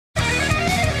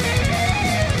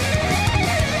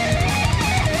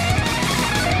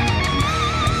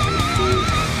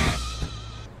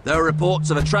There are reports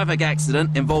of a traffic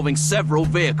accident involving several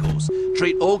vehicles.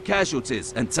 Treat all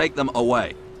casualties and take them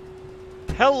away.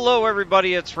 Hello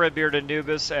everybody, it's Redbeard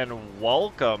Anubis, and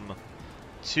welcome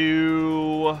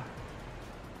to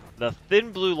the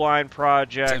Thin Blue Line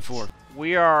project. 10-4.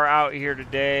 We are out here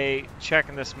today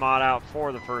checking this mod out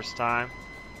for the first time.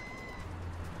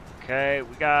 Okay,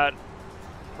 we got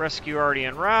rescue already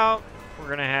en route. We're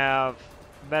gonna have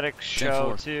medics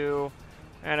show 10-4. too.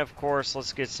 And of course,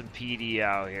 let's get some PD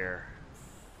out here.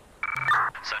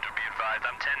 Central, be advised,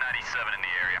 I'm 1097 in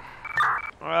the area.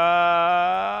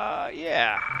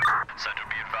 Yeah. Central,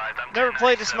 be advised, I'm Never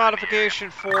played this 1097 in the area. modification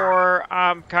before.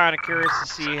 I'm kind of curious to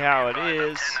see how it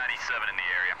is. 1097 in the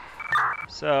area.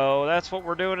 So that's what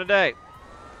we're doing today.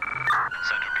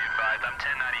 Central, be advised, I'm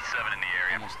 1097 in the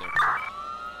area. Almost there.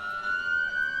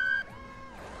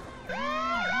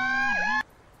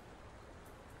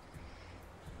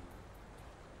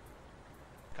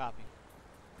 Copy.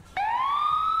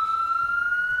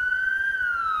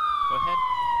 Go ahead.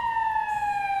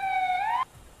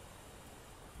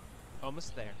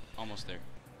 Almost there. Almost there.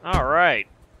 All right,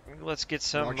 let's get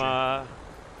some. Roger.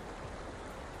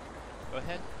 Go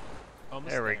ahead. Almost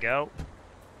There we go.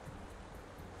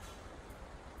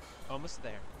 Almost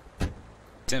there.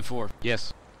 10-4.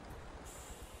 Yes.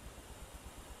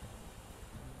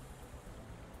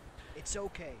 It's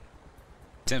okay.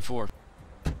 10-4.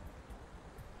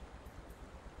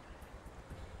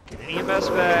 Get an EMS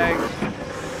bag.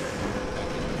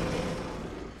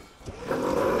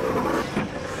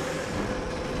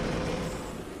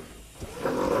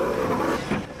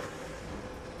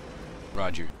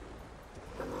 Roger.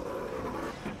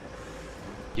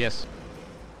 Yes.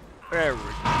 There we go.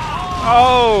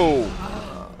 Oh!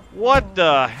 What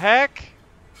the heck?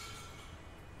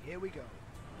 Here we go.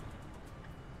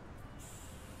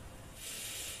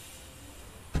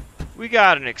 We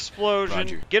got an explosion.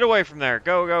 Roger. Get away from there.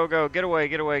 Go, go, go. Get away,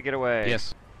 get away, get away.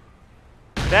 Yes.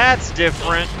 That's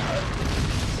different.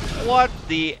 What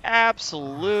the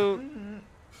absolute...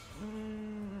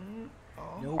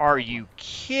 No Are you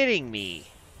kidding me?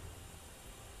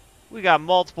 We got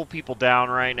multiple people down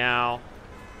right now.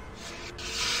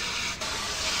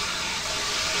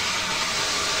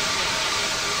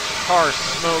 Car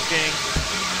smoking.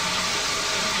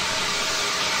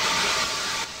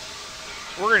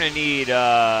 We're gonna need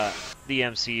the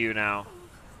MCU now.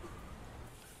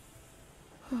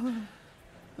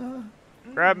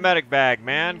 Grab medic bag,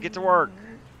 man. Get to work.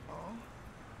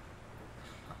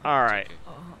 All right. Okay.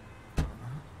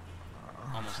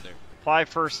 Almost there. Apply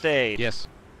first aid. Yes.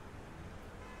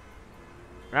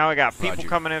 Now we got people Roger.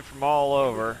 coming in from all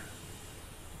over.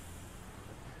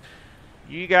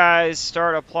 You guys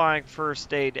start applying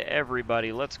first aid to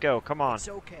everybody. Let's go. Come on. It's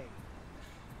okay.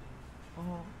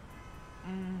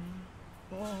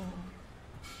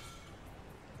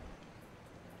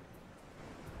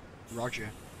 Roger. Roger.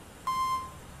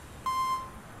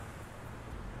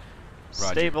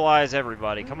 Stabilize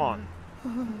everybody. Come on.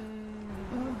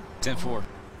 10-4.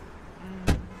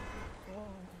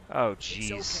 Oh,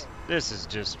 jeez. okay. This is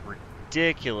just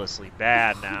ridiculously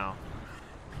bad now.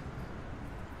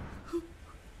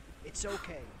 It's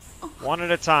okay. One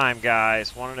at a time,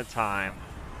 guys. One at a time.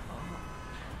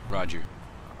 Roger.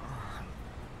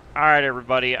 All right,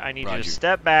 everybody. I need you Roger. to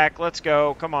step back. Let's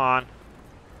go. Come on.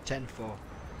 10-4.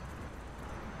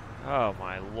 Oh,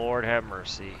 my Lord, have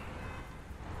mercy.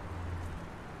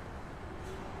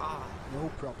 No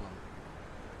problem.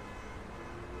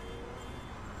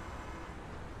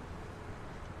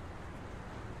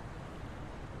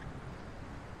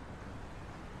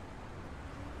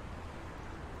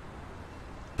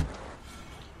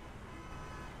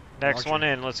 Next Roger. one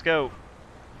in. Let's go.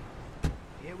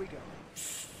 Here we go.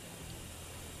 It's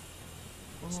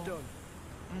done.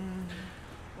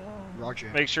 Roger.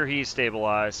 Make sure he's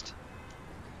stabilized.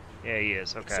 Yeah, he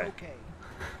is. It's Okay. okay.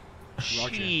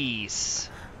 Roger. Jeez.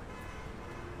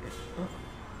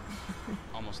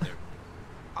 Almost there.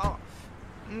 Oh.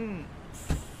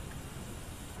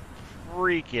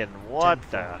 Freaking what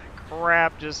the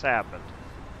crap just happened?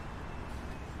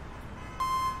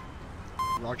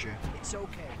 Roger. It's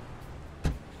okay.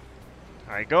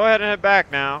 Alright, go ahead and head back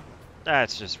now.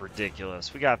 That's just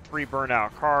ridiculous. We got 3 burned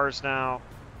out cars now.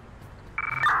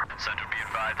 Central, be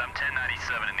advised, I'm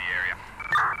 1097 in the area.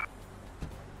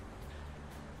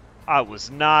 I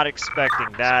was not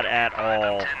expecting that at I'm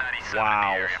all. 1097 in the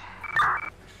Wow. area.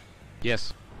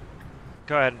 Yes.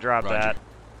 Go ahead and drop Roger. that.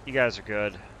 You guys are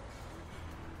good.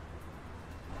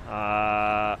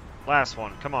 Last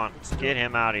one. Come on. Get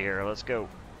him out of here. Let's go.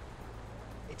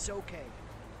 It's okay.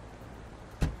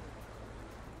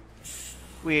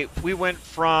 We went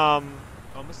from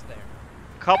Almost there.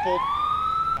 couple.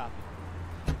 Copy.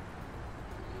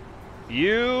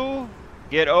 You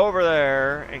get over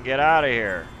there and get out of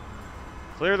here.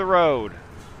 Clear the road.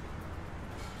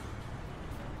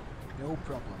 No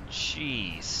problem.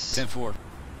 Jeez. 10-4.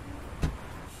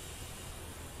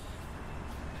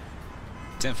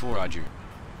 10-4, Roger.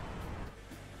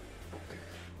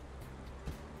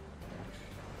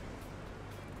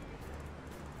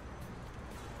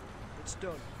 It's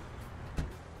done.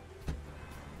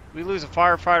 We lose a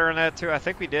firefighter in that too? I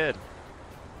think we did.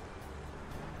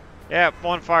 Yeah,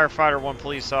 one firefighter, one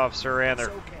police officer, and It's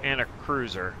okay. and a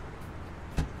cruiser.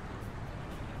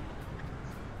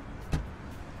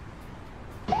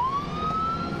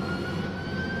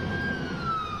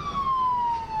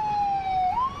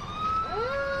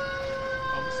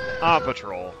 Almost there. On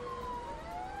patrol.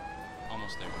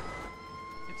 Almost there.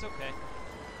 It's okay.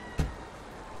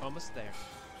 Almost there.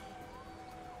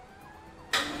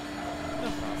 No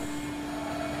problem.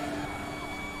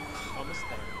 Almost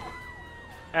there.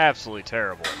 Absolutely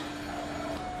terrible. It's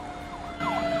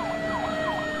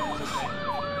okay.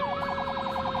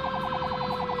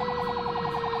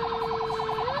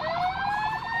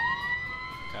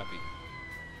 Copy.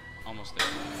 Almost there.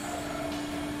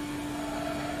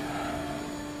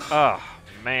 Oh,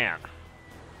 man.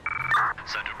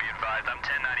 Central be advised, I'm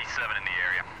 1097 in the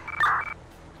area.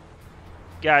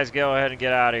 Guys, go ahead and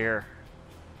get out of here.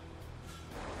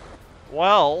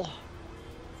 Well,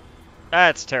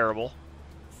 that's terrible.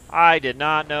 I did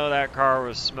not know that car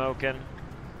was smoking.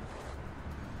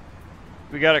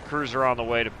 We got a cruiser on the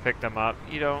way to pick them up.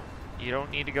 You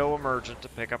don't need to go emergent to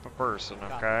pick up a person,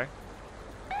 okay?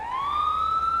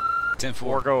 10-4.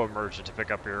 Or go emergent to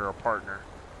pick up your partner.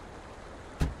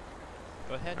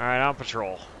 Go ahead. All right, on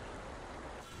patrol.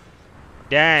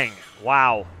 Dang.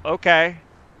 Wow. Okay.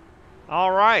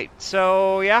 All right.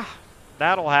 So, yeah,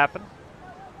 that'll happen.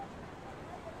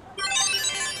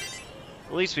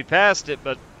 At least we passed it,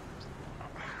 but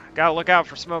gotta look out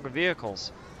for smoking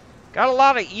vehicles. Got a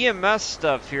lot of EMS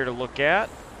stuff here to look at.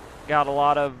 Got a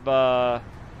lot of,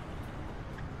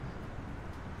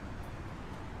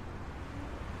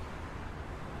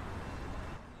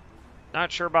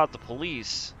 not sure about the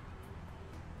police.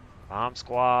 Bomb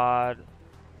squad.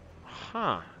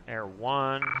 Huh. Air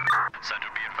 1.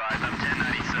 Central be advised, I'm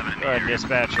 1097 in the Go ahead, area.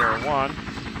 dispatch Air 1.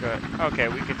 Good. Okay,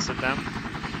 we can sit them.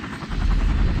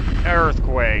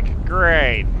 Earthquake.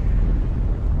 Great.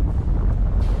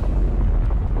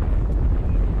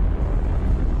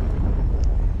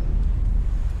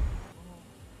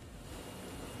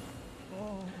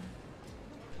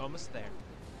 Almost there.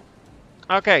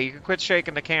 Okay, you can quit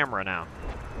shaking the camera now.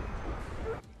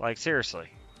 Like, seriously.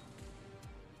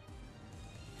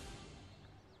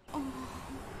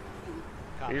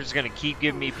 Copy. You're just gonna keep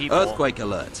giving me people. Earthquake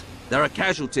alert. There are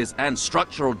casualties and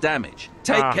structural damage.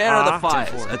 Take care of the Uh-huh. fires,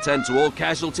 10-4. attend to all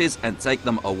casualties, and take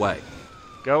them away.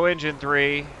 Go engine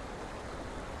 3.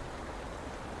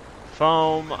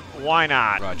 Foam. Why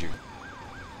not? Roger.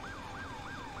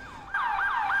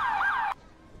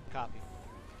 Copy.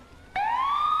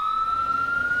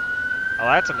 Oh,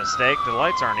 that's a mistake. The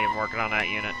lights aren't even working on that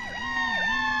unit.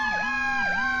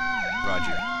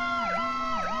 Roger.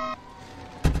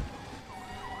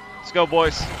 Let's go,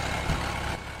 boys.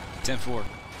 10-4.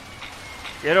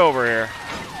 Get over here.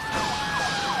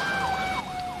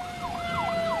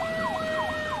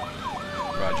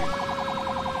 Roger.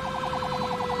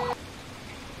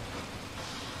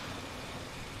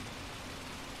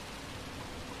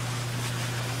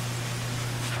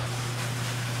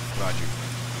 Roger.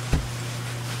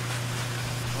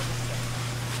 Almost there.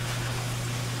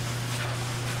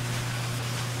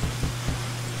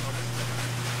 Almost there.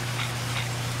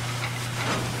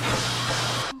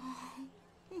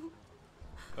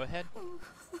 Go ahead.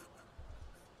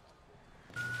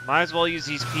 Might as well use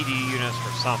these PD units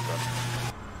for something.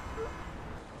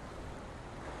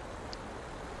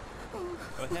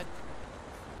 Go ahead.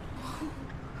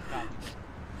 Copy.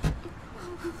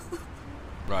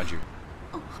 Roger.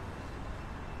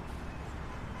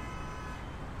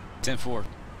 10-4.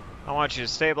 I want you to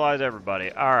stabilize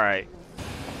everybody. All right.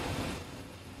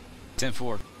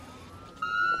 10-4.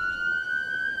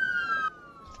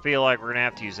 Feel like we're gonna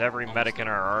have to use every medic in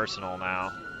our arsenal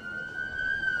now.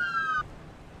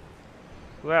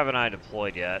 Who haven't I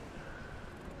deployed yet?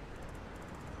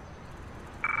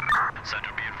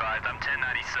 Central be advised, I'm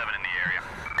 1097 in the area.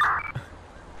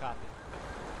 Copy.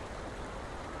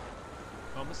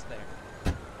 Almost there.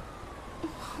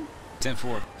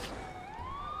 10-4.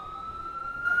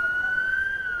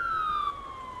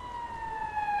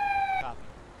 Copy.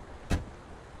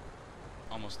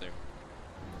 Almost there.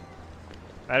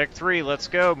 Medic 3, let's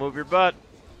go. Move your butt.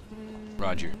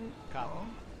 Roger. Copy.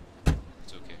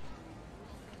 It's okay.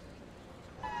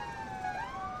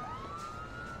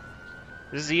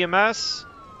 This is EMS?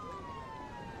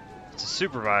 It's a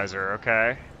supervisor,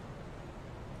 okay.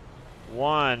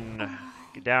 1.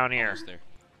 Get down here. Almost there.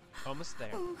 Almost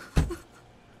there.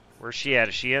 Where's she at?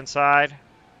 Is she inside?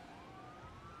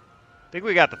 I think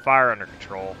we got the fire under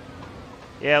control.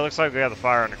 Yeah, it looks like we got the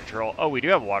fire under control. Oh, we do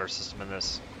have a water system in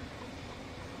this.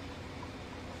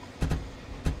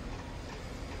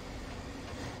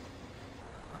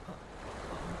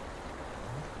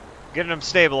 Getting them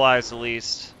stabilized at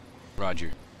least.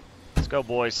 Roger. Let's go,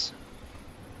 boys.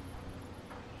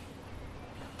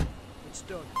 It's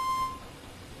done.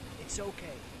 It's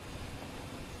okay.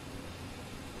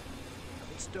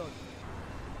 It's done.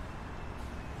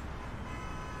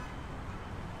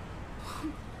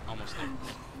 Almost there.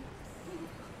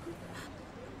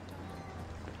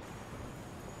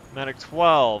 Medic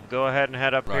 12, go ahead and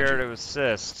head up here Roger. to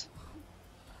assist.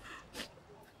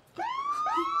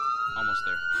 Almost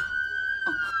there.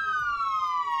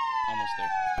 Almost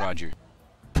there. Roger.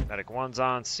 Medic 1's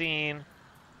on scene.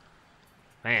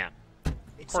 Man, of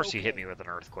It's course okay. you hit me with an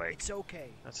earthquake. It's okay.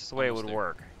 That's just the way it Almost would there.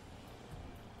 work.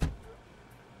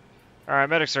 Alright,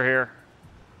 medics are here.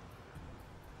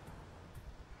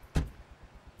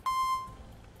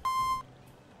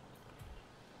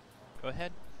 Go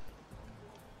ahead.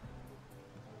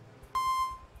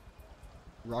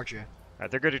 Roger. Alright,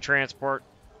 they're good to transport.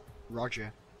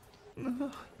 Roger.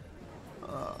 Come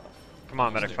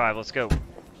on, medic 5, let's go.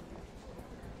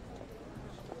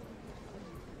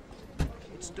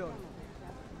 It's done.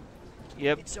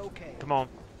 Yep, It's okay. come on.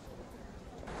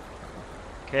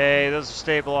 Okay, those are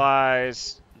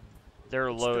stabilized. They're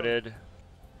It's done. loaded.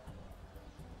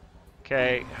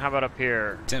 Okay, how about up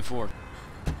here? 10-4.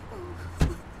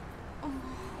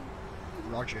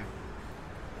 Roger.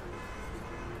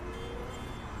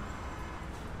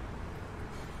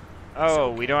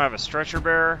 Oh, we don't have a stretcher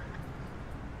bearer?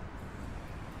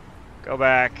 Go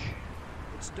back.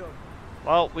 It's done.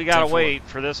 Well, we gotta 10-4. wait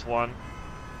for this one.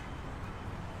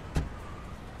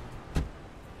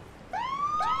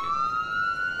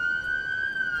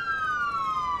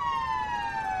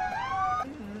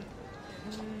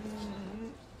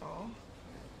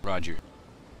 Roger.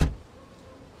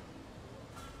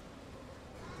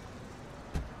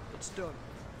 It's done.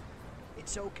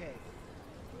 It's okay.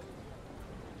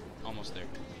 Almost there.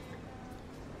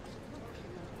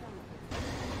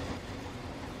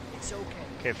 It's okay.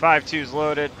 Okay, 5-2's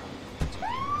loaded.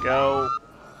 Go.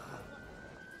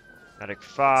 Medic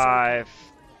 5.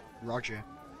 Roger.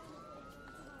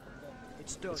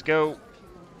 It's done. Let's go.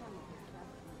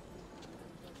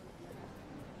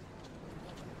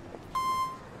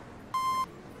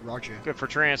 Roger. Good for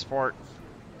transport.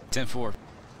 10-4.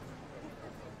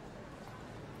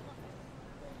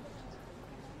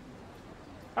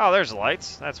 Oh, there's the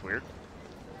lights. That's weird.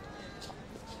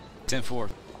 10-4.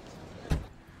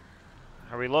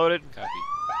 Are we loaded? Copy.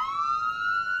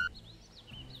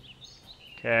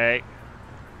 Okay.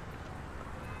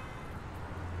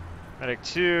 Medic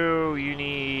 2, you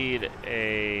need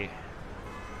a...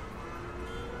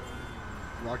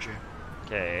 Roger.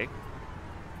 Okay.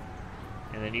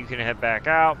 And then you can head back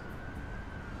out.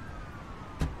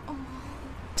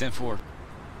 10-4.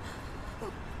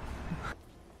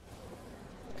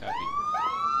 Copy.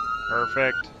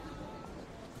 Perfect.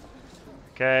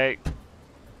 Okay.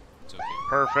 It's okay.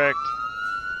 Perfect.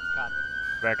 Copy.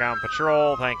 Back on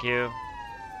patrol. Thank you.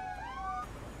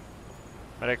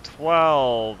 Medic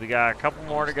 12. We got a couple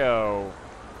more to go.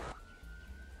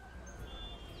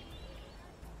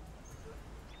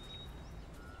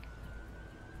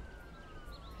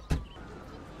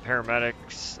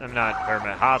 Paramedics. I'm not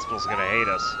paramedic. Hospital's gonna hate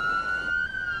us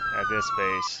at this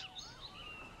base.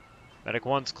 Medic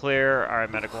 1's clear.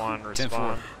 Alright, Medic 1,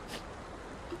 respond. 10-4.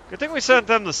 Good thing we sent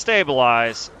them to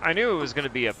stabilize. I knew it was gonna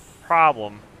be a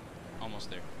problem,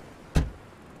 Almost there.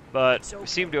 but we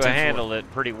seem to have 10-4. handled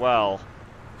it pretty well.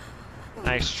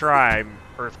 Nice try,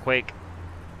 Earthquake.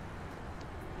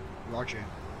 Roger.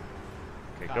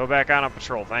 Okay, go back on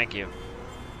patrol. Thank you.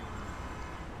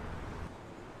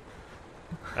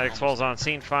 Medic 12's on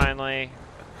scene finally.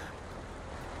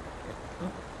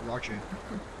 Roger.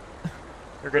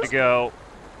 They're good to go.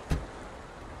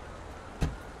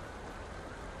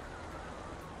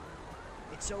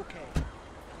 It's okay.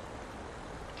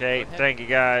 Okay, Go ahead. thank you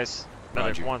guys.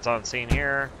 Medic Roger. 1's on scene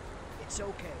here. It's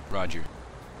okay. Roger.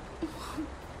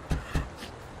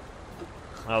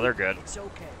 Oh, they're good. It's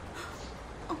okay.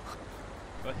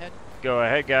 Go ahead. Go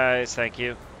ahead, guys. Thank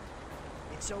you.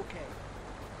 It's okay.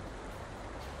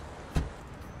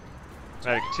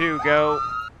 Medic 2, go.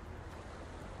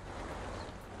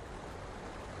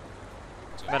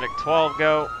 Medic 12,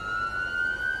 go.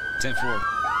 10-4.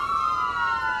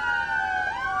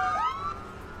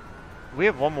 We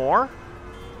have one more?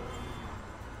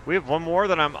 We have one more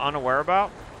that I'm unaware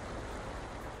about?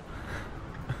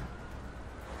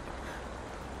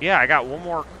 Yeah, I got one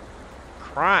more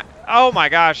crime. Oh my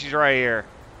gosh, he's right here.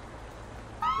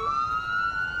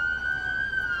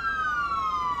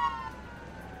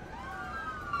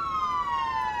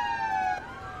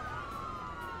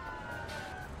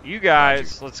 You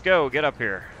guys, let's go. Get up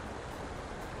here.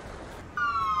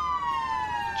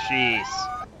 Jeez.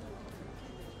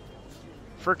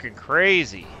 Freaking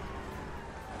crazy.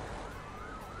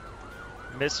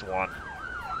 Missed one.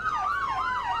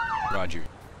 Roger.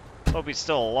 Hope he's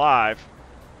still alive.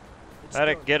 It's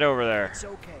Medic, good. get over there. It's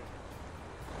okay.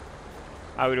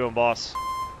 How we doing, boss?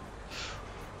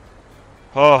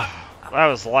 Oh, that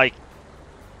was like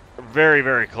very,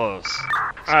 very close.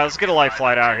 All right, let's get a life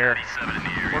flight out here.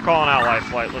 We're calling out life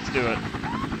flight. Let's do it.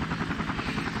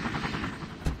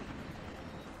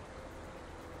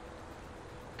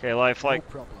 Okay, life flight.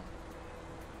 No problem.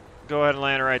 Go ahead and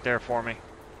land right there for me.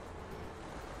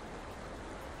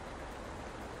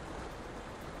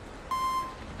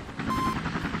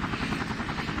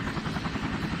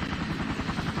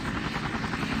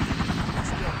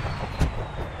 Let's go.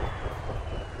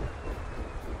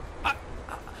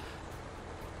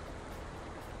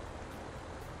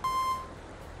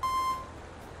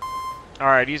 All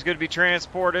right, he's going to be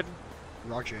transported.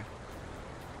 Roger.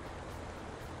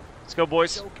 Let's go,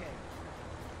 boys. It's okay.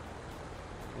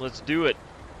 Let's do it.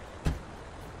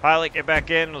 Pilot, get back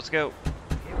in. Let's go.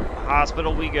 Here we go.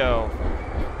 Hospital we go.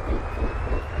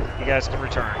 You guys can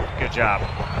return. Good job.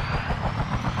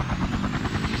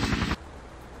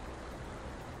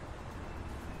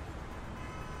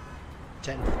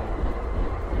 Ten.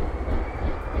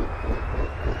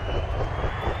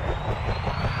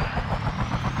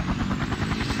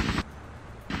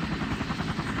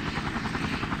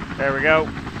 There we go.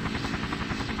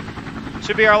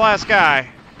 Should be our last guy.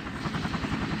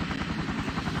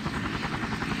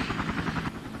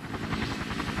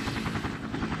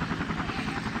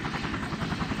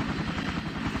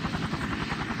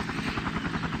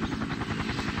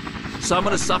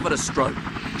 Someone has suffered a stroke.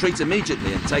 Treat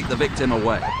immediately and take the victim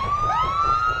away.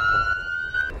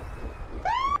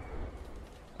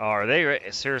 Oh, are they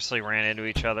seriously ran into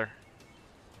each other?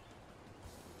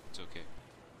 It's okay.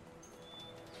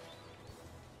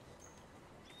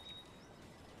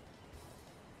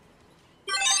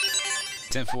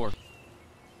 Ten-4.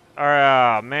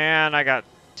 Oh man, I got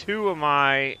two of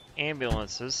my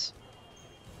ambulances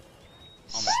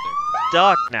Almost there.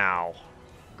 stuck now.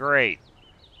 Great.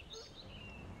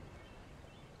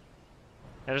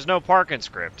 There's no parking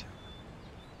script.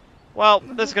 Well,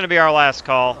 this is going to be our last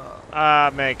call.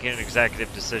 Making an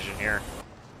executive decision here.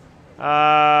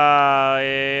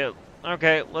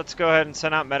 Okay, let's go ahead and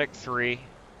send out Medic 3.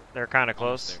 They're kind of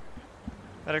close.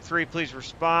 Medic 3, please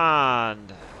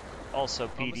respond. Also,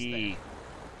 PD.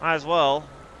 Might as well.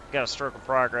 Got a stroke of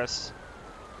progress.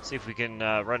 See if we can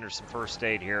render some first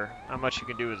aid here. Not much you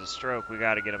can do with a stroke. We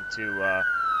got to get him to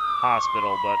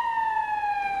hospital, but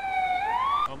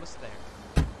Almost there.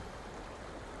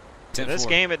 in this 10-4.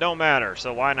 game it don't matter,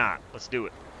 so why not? Let's do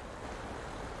it.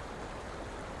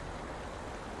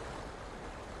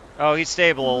 Oh, he's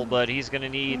stable, but he's going to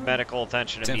need medical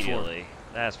attention 10-4. immediately.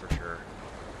 That's for sure.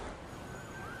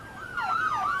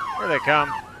 Here they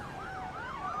come.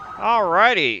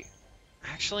 Alrighty.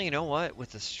 Actually, you know what?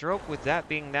 With the stroke, with that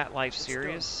being that life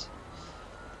serious,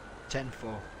 10-4.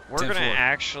 we're going to 10-4.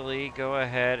 actually go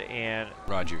ahead and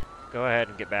Roger.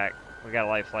 get back. We got a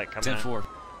life flight coming in. 10-4.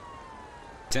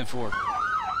 10-4.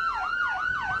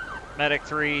 Medic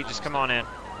 3, just come on in.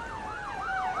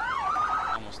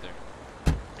 Almost there.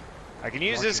 I can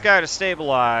use this Roger. guy to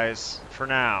stabilize for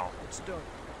now. It's done.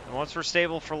 And once we're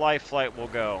stable for life flight, we'll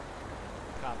go.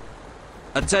 Copy.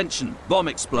 Attention, bomb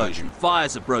explosion.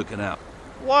 Fires have broken out.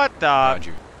 What the?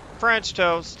 Roger. French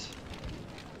toast.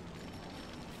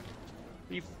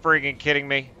 Are you freaking kidding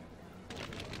me?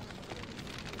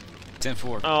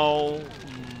 10-4. Oh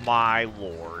my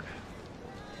lord.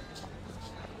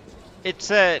 It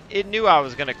said, it knew I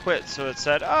was going to quit, so it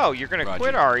said, oh, you're going to Roger.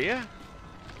 quit, are you?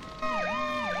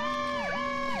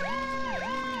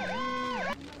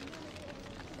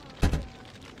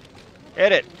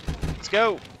 Hit it. Let's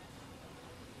go.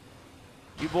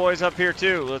 You boys up here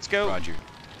too. Let's go. Roger.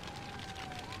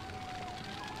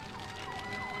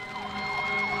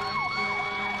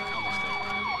 Almost there. Almost there.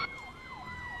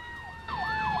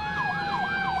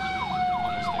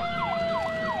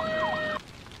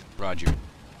 Roger.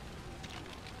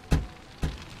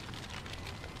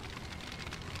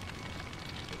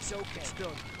 It's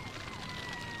done.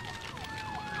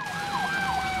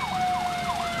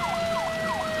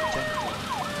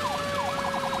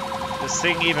 10-4. This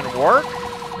thing even work?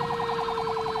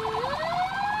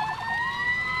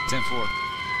 10-4.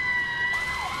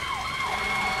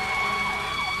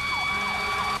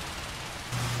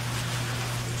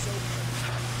 It's okay.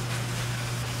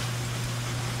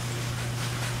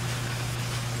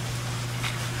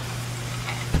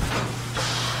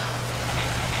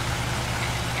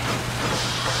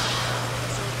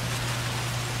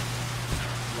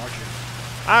 Roger.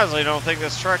 I honestly don't think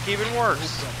this truck even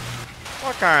works.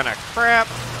 What kind of crap?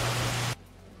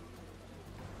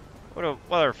 What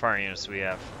other fire units do we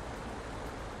have?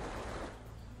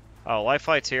 Oh, life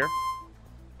flight's here.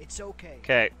 It's okay.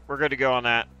 Okay, we're good to go on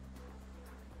that.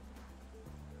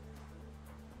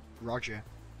 Roger.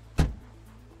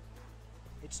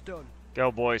 It's done.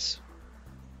 Go, boys.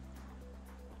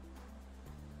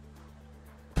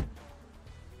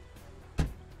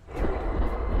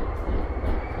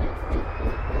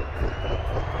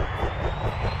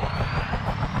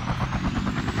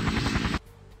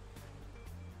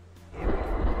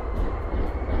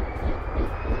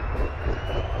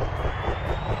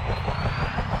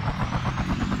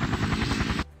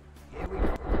 Here we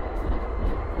go.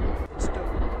 It's done.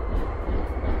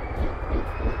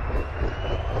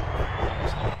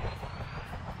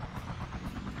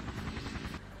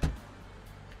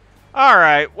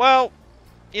 Alright, well,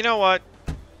 you know what?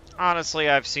 Honestly,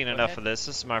 I've seen Go enough ahead. of this.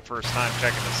 This is my first time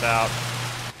checking this out.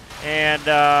 And,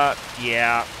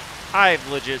 yeah, I've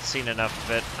legit seen enough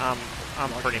of it. I'm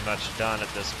pretty much done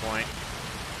at this point.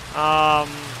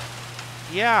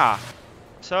 Yeah.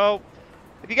 So,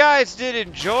 if you guys did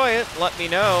enjoy it, let me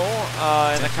know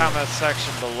in the comment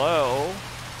section below.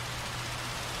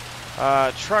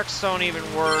 Trucks don't even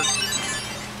work.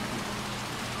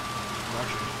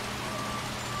 Roger.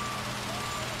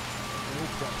 No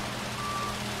problem.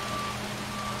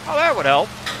 Oh, that would help.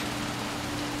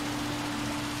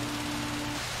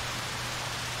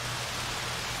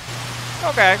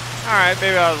 Okay. Alright,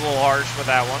 maybe I was a little harsh with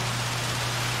that one.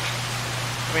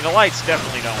 I mean, the lights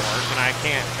definitely don't work, and I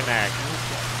can't connect.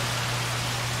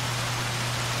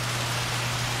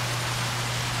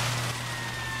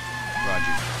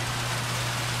 Roger.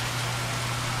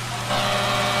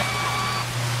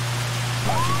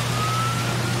 Roger.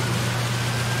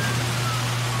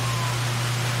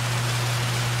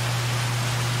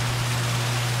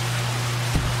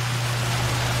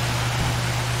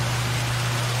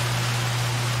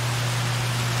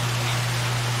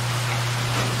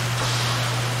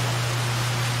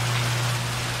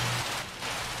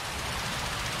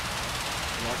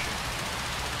 Roger.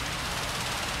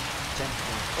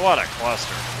 10-4. What a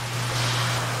cluster.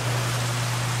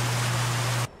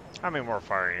 How many more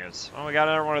fire units? Oh, we got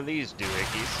another one of these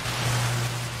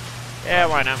doohickeys. Yeah,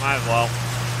 why not? Might as well.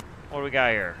 What do we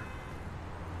got here?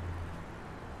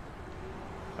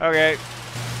 Okay.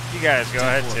 You guys go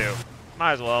ahead too.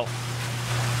 Might as well.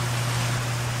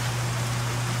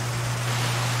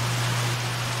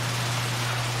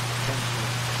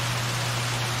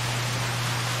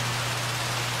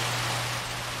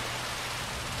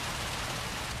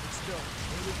 It's done.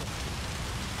 Here we go.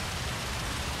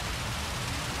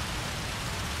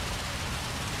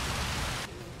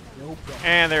 No problem.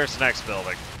 And there's the next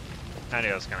building. I knew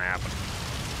it was gonna happen.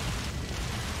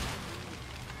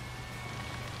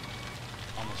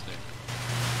 Almost there.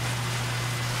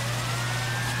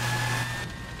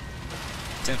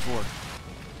 10-4.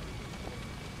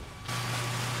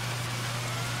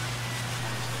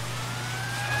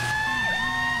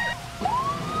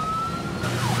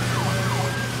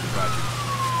 Roger.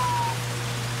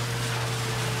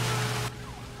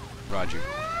 Roger.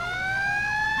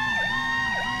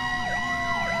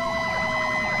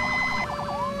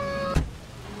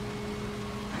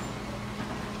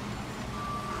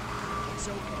 It's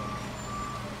okay.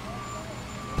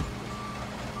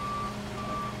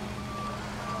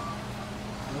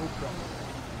 No problem.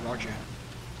 Roger.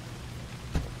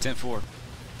 10-4.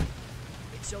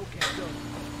 It's okay. Done.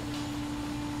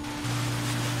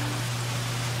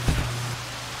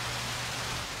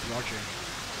 Roger.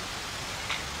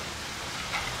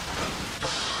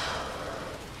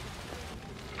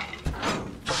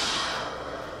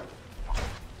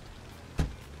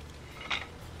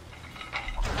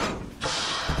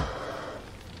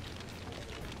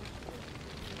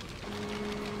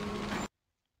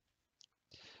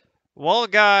 Well,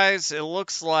 guys, it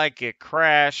looks like it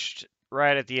crashed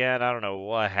right at the end. I don't know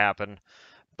what happened.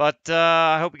 But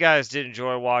I hope you guys did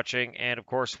enjoy watching. And, of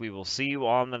course, we will see you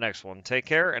on the next one. Take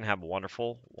care and have a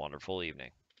wonderful, wonderful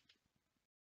evening.